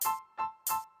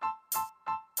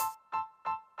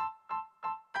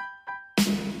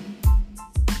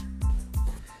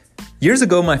Years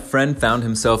ago, my friend found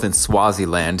himself in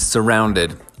Swaziland,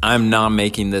 surrounded, I'm not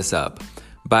making this up,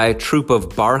 by a troop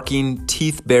of barking,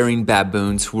 teeth-baring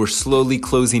baboons who were slowly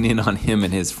closing in on him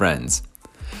and his friends.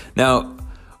 Now,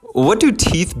 what do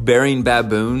teeth-baring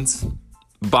baboons,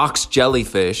 box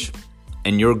jellyfish,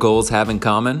 and your goals have in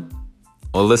common?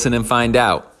 Well, listen and find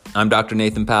out. I'm Dr.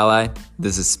 Nathan Pallai.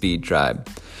 This is Speed Tribe.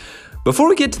 Before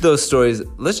we get to those stories,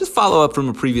 let's just follow up from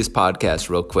a previous podcast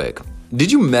real quick. Did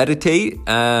you meditate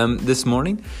this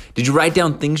morning? Did you write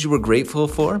down things you were grateful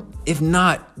for? If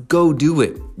not, go do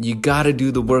it. You gotta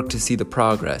do the work to see the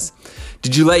progress.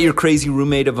 Did you let your crazy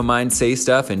roommate of a mind say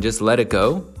stuff and just let it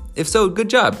go? If so, good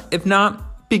job. If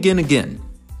not, begin again.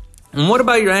 And what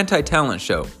about your anti-talent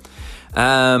show?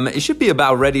 It should be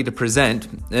about ready to present.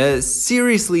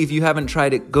 Seriously, if you haven't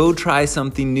tried it, go try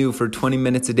something new for 20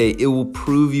 minutes a day. It will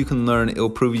prove you can learn. It will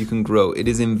prove you can grow. It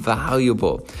is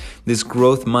invaluable. This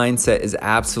growth mindset is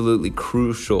absolutely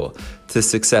crucial to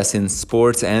success in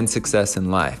sports and success in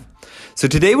life. So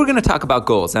today we're going to talk about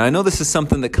goals. And I know this is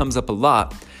something that comes up a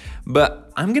lot,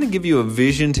 but I'm going to give you a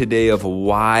vision today of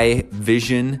why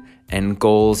vision and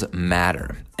goals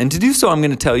matter. And to do so, I'm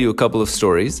going to tell you a couple of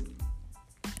stories.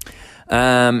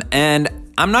 And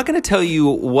I'm not going to tell you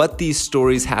what these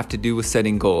stories have to do with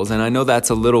setting goals. And I know that's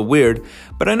a little weird,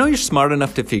 but I know you're smart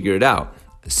enough to figure it out.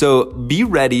 So be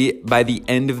ready by the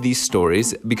end of these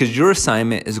stories because your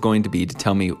assignment is going to be to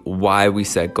tell me why we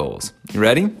set goals. You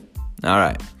ready? All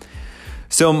right.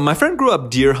 So my friend grew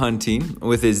up deer hunting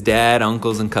with his dad,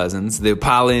 uncles, and cousins. They would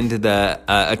pile into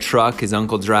a truck, his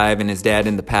uncle drive, and his dad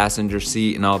in the passenger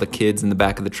seat, and all the kids in the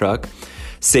back of the truck.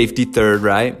 Safety third,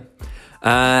 right?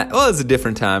 It was a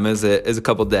different time. It was a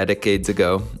couple decades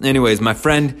ago. Anyways, my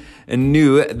friend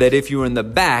knew that if you were in the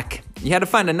back, you had to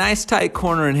find a nice tight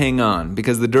corner and hang on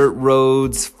because the dirt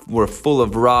roads were full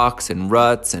of rocks and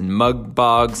ruts and mud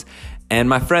bogs. And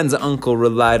my friend's uncle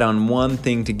relied on one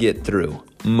thing to get through: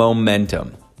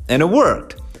 momentum. And it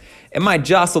worked. It might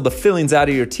jostle the fillings out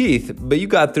of your teeth, but you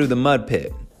got through the mud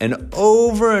pit. And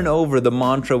over, the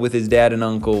mantra with his dad and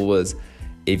uncle was,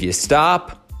 if you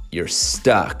stop, you're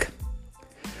stuck.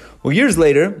 Well, years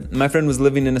later, my friend was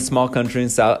living in a small country in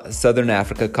southern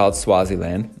Africa called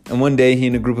Swaziland, and one day he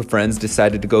and a group of friends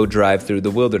decided to go drive through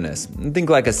the wilderness. Think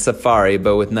like a safari,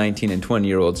 but with 19 and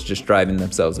 20-year-olds just driving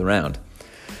themselves around.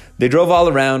 They drove all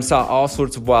around, saw all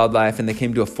sorts of wildlife, and they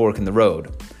came to a fork in the road.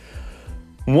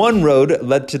 One road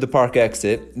led to the park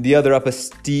exit, the other up a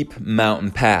steep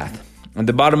mountain path. At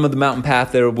the bottom of the mountain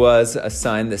path, there was a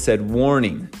sign that said,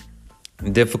 "Warning,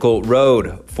 difficult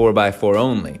road, 4x4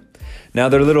 only." Now,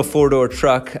 their little four-door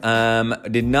truck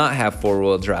did not have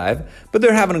four-wheel drive, but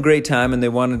they're having a great time and they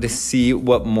wanted to see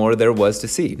what more there was to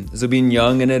see. So being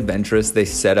young and adventurous, they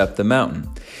set up the mountain.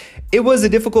 It was a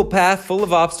difficult path full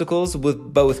of obstacles,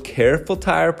 but with careful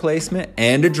tire placement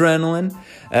and adrenaline,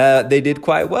 they did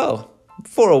quite well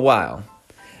for a while.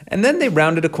 And then they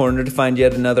rounded a corner to find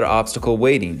yet another obstacle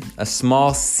waiting, a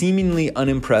small, seemingly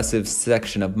unimpressive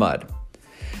section of mud.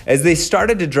 As they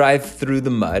started to drive through the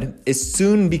mud, it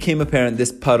soon became apparent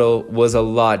this puddle was a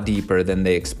lot deeper than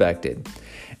they expected,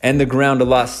 and the ground a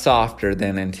lot softer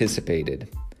than anticipated.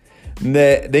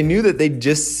 They knew that they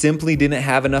just simply didn't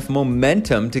have enough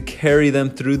momentum to carry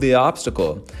them through the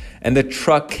obstacle, and the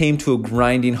truck came to a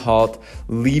grinding halt,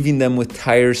 leaving them with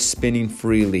tires spinning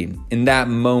freely. In that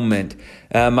moment,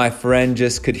 my friend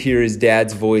just could hear his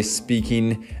dad's voice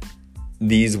speaking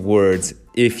these words: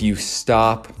 "If you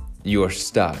stop, you're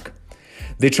stuck."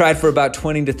 They tried for about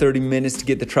 20 to 30 minutes to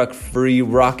get the truck free,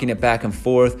 rocking it back and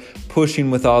forth, pushing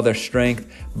with all their strength,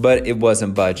 but it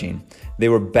wasn't budging. They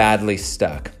were badly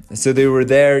stuck. So they were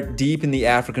there deep in the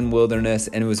African wilderness,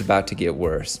 and it was about to get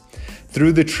worse.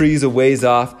 Through the trees a ways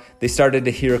off, they started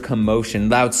to hear a commotion.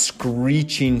 Loud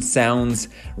screeching sounds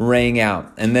rang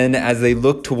out. And then as they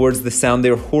looked towards the sound,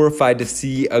 they were horrified to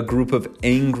see a group of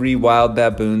angry wild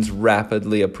baboons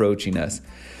rapidly approaching us.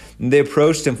 They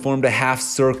approached and formed a half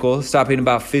circle, stopping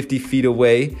about 50 feet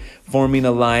away, forming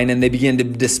a line, and they began to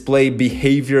display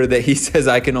behavior that he says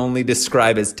I can only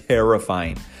describe as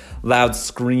terrifying. Loud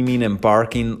screaming and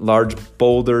barking, large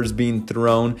boulders being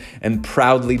thrown, and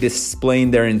proudly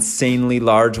displaying their insanely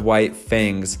large white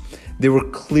fangs. They were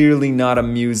clearly not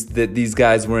amused that these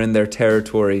guys were in their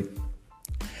territory.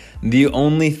 The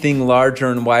only thing larger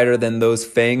and wider than those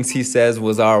fangs, he says,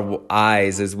 was our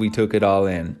eyes as we took it all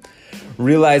in.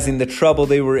 Realizing the trouble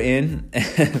they were in,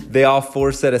 they all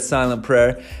four said a silent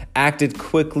prayer, acted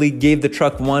quickly, gave the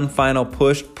truck one final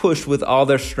push with all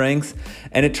their strength,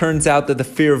 and it turns out that the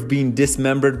fear of being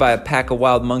dismembered by a pack of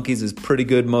wild monkeys is pretty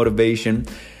good motivation.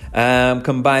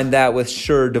 Combine that with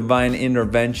sure divine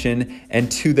intervention,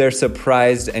 and to their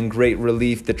surprise and great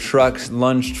relief, the truck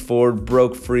lunged forward,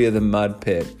 broke free of the mud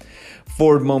pit.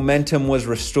 Forward momentum was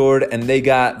restored, and they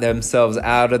got themselves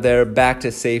out of there, back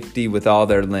to safety with all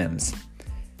their limbs.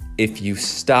 If you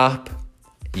stop,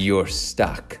 you're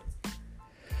stuck.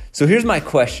 So here's my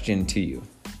question to you,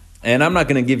 and I'm not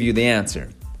going to give you the answer.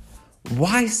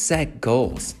 Why set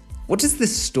goals? What does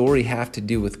this story have to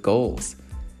do with goals?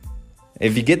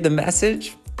 If you get the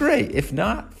message, great. If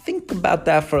not, think about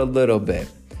that for a little bit.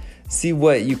 See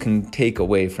what you can take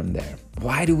away from there.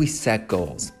 Why do we set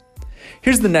goals?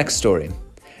 Here's the next story.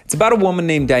 It's about a woman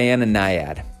named Diana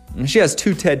Nyad. And she has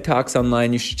 2 TED Talks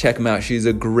online. You should check them out. She's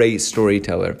a great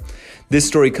storyteller. This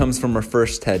story comes from her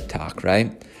first TED Talk,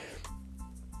 right?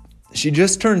 She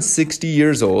just turned 60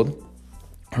 years old.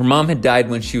 Her mom had died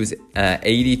when she was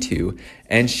 82.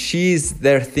 And she's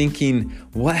there thinking,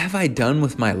 what have I done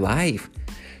with my life?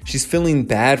 She's feeling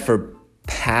bad for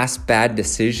past bad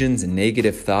decisions and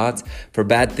negative thoughts, for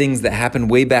bad things that happened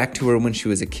way back to her when she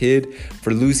was a kid,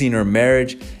 for losing her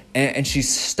marriage, and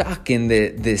she's stuck in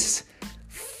this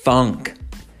funk.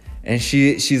 And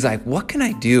she's like, what can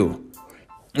I do?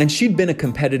 And she'd been a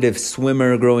competitive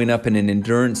swimmer growing up, and an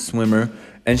endurance swimmer,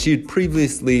 and she had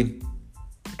previously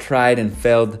tried and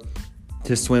failed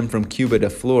to swim from Cuba to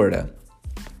Florida.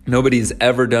 Nobody's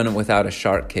ever done it without a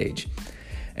shark cage.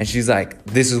 And she's like,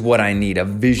 this is what I need, a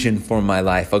vision for my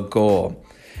life, a goal.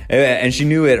 And she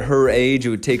knew at her age, it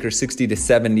would take her 60 to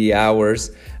 70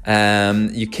 hours.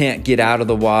 You can't get out of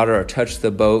the water or touch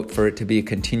the boat for it to be a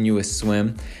continuous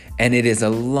swim. And it is a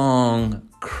long,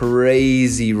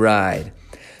 crazy ride.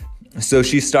 So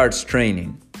she starts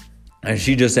training. And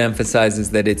she just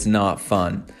emphasizes that it's not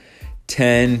fun.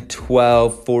 10,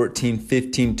 12, 14,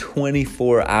 15,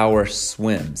 24-hour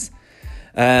swims.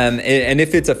 And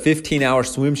if it's a 15-hour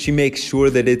swim, she makes sure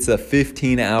that it's a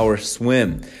 15-hour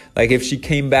swim. Like if she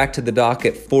came back to the dock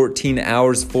at 14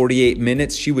 hours, 48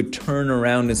 minutes, she would turn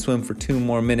around and swim for 2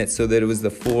 more minutes so that it was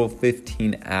the full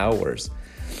 15 hours.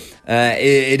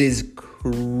 It is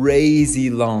crazy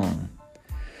long.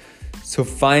 So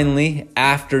finally,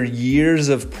 after years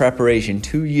of preparation,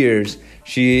 2 years,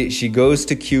 she goes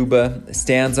to Cuba,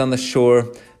 stands on the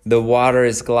shore. The water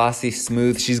is glossy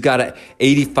smooth. She's got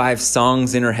 85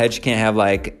 songs in her head. She can't have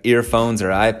like earphones or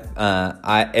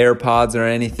AirPods or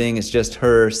anything. It's just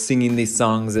her singing these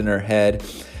songs in her head.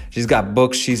 She's got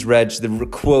books she's read, the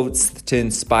quotes to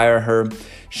inspire her.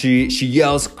 She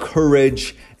yells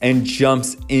courage and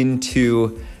jumps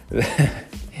into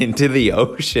the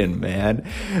ocean, man,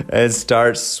 and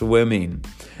starts swimming.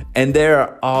 And there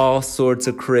are all sorts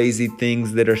of crazy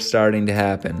things that are starting to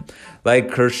happen.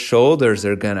 Like her shoulders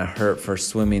are going to hurt for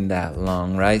swimming that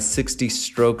long, right? 60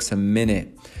 strokes a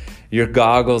minute. Your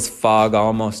goggles fog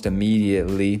almost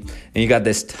immediately. And you got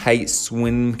this tight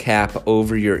swim cap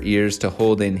over your ears to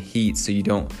hold in heat so you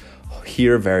don't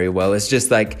hear very well. It's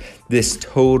just like this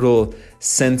total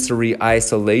sensory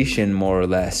isolation, more or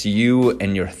less. You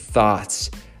and your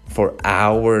thoughts for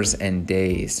hours and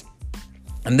days.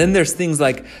 And then there's things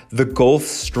like the Gulf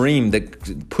Stream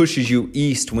that pushes you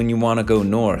east when you want to go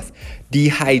north.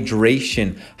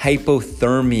 Dehydration,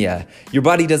 hypothermia. Your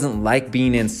body doesn't like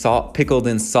being pickled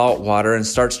in salt water and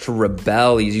starts to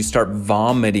rebel as you start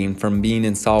vomiting from being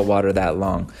in salt water that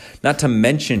long. Not to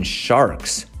mention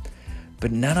sharks.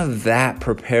 But none of that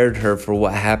prepared her for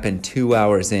what happened 2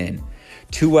 hours in.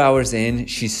 2 hours in,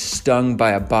 she's stung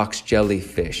by a box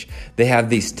jellyfish. They have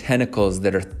these tentacles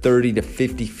that are 30 to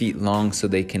 50 feet long so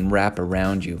they can wrap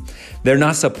around you. They're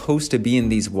not supposed to be in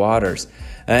these waters.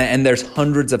 And there's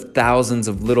hundreds of thousands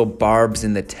of little barbs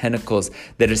in the tentacles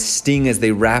that sting as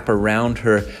they wrap around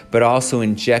her, but also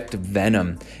inject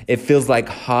venom. It feels like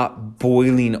hot,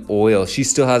 boiling oil. She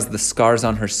still has the scars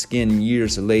on her skin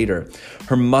years later.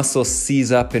 Her muscles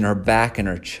seize up in her back and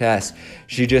her chest.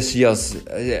 She just yells,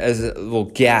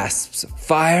 gasps,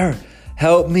 "Fire!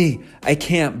 Help me! I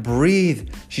can't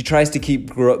breathe." She tries to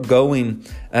keep going,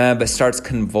 but starts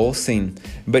convulsing.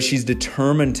 But she's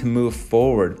determined to move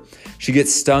forward. She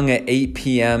gets stung at 8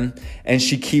 p.m. and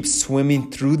she keeps swimming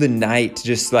through the night,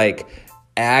 just like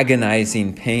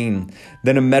agonizing pain.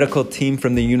 Then a medical team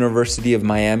from the University of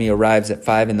Miami arrives at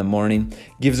 5 in the morning,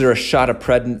 gives her a shot of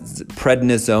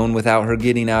prednisone without her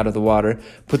getting out of the water,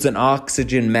 puts an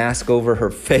oxygen mask over her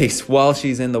face while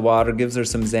she's in the water, gives her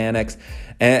some Xanax,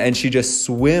 and she just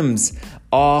swims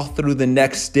all through the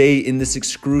next day in this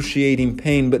excruciating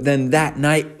pain. But then that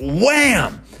night,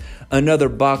 wham! Another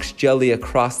box jelly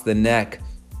across the neck.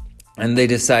 And they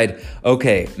decide,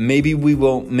 okay, maybe we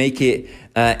won't make it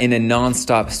in a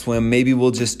nonstop swim. Maybe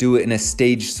we'll just do it in a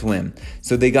stage swim.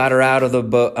 So they got her out of the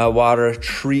water,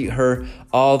 treat her,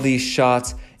 all these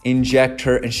shots, inject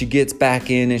her, and she gets back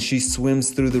in and she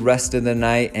swims through the rest of the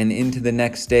night and into the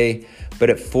next day. But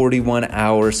at 41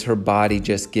 hours, her body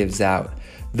just gives out.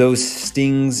 Those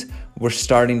stings were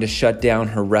starting to shut down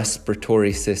her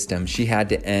respiratory system. She had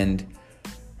to end.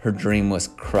 Her dream was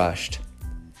crushed.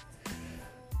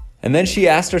 And then she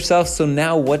asked herself, so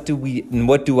now what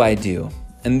do I do?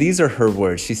 And these are her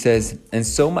words. She says, and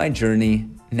so my journey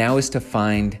now is to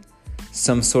find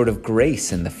some sort of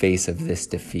grace in the face of this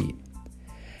defeat.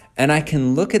 And I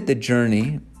can look at the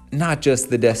journey, not just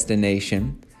the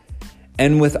destination.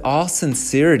 And with all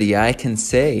sincerity, I can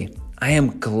say, I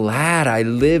am glad I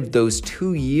lived those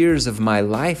 2 years of my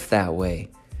life that way.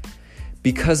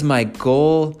 Because my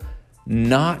goal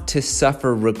not to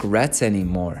suffer regrets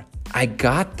anymore. I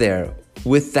got there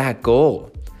with that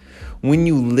goal. When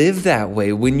you live that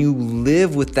way, when you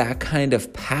live with that kind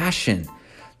of passion,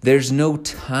 there's no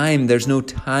time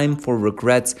for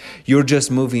regrets. You're just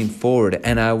moving forward.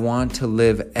 And I want to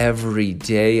live every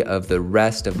day of the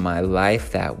rest of my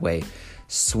life that way,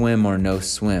 swim or no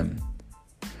swim.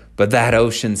 But that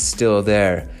ocean's still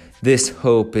there. This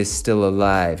hope is still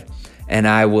alive. And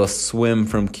I will swim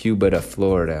from Cuba to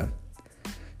Florida.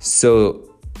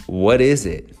 So what is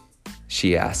it?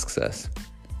 She asks us.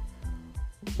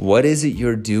 What is it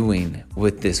you're doing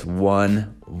with this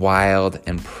one wild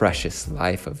and precious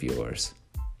life of yours?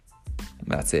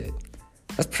 That's it.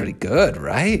 That's pretty good,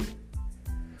 right?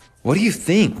 What do you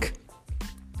think?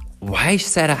 Why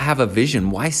have a vision?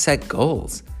 Why set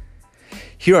goals?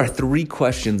 Here are 3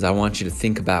 questions I want you to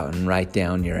think about and write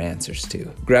down your answers to.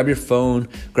 Grab your phone,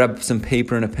 grab some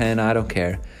paper and a pen, I don't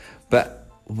care. But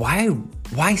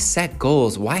why set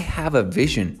goals? Why have a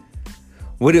vision?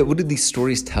 What do these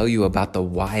stories tell you about the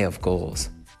why of goals?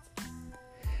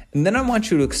 And then I want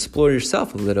you to explore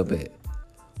yourself a little bit.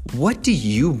 What do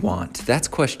you want? That's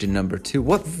question number 2.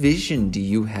 What vision do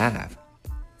you have?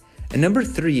 And number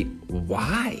 3,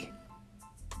 why?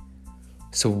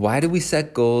 So why do we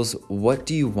set goals? What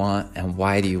do you want and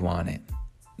why do you want it?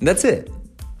 And that's it.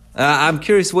 I'm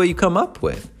curious what you come up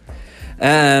with.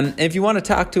 If you want to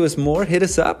talk to us more, hit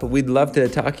us up. We'd love to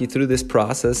talk you through this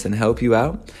process and help you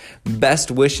out. Best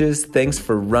wishes. Thanks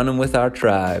for running with our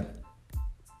tribe.